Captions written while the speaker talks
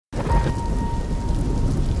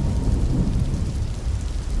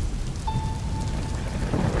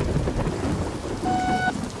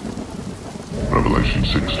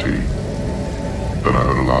60. Then I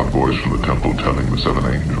heard a loud voice from the temple telling the 7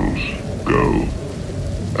 angels, "Go,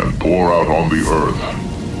 and pour out on the earth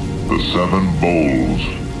the 7 bowls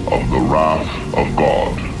of the wrath of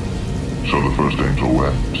God." So the first angel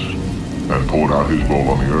went, and poured out his bowl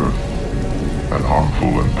on the earth, and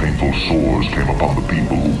harmful and painful sores came upon the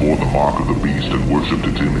people who bore the mark of the beast and worshipped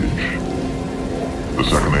its image. The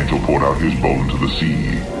second angel poured out his bowl into the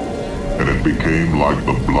sea, and it became like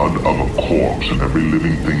the blood of a corpse, and every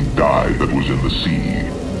living thing died that was in the sea.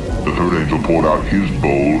 The third angel poured out his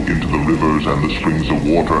bowl into the rivers and the springs of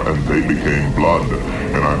water, and they became blood.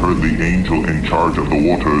 And I heard the angel in charge of the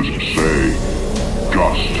waters say,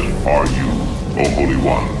 "Just are you, O Holy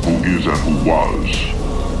One, who is and who was,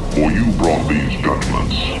 for you brought these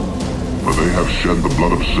judgments. For they have shed the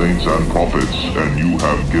blood of saints and prophets, and you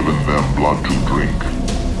have given them blood to drink.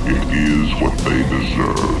 It is what they deserve."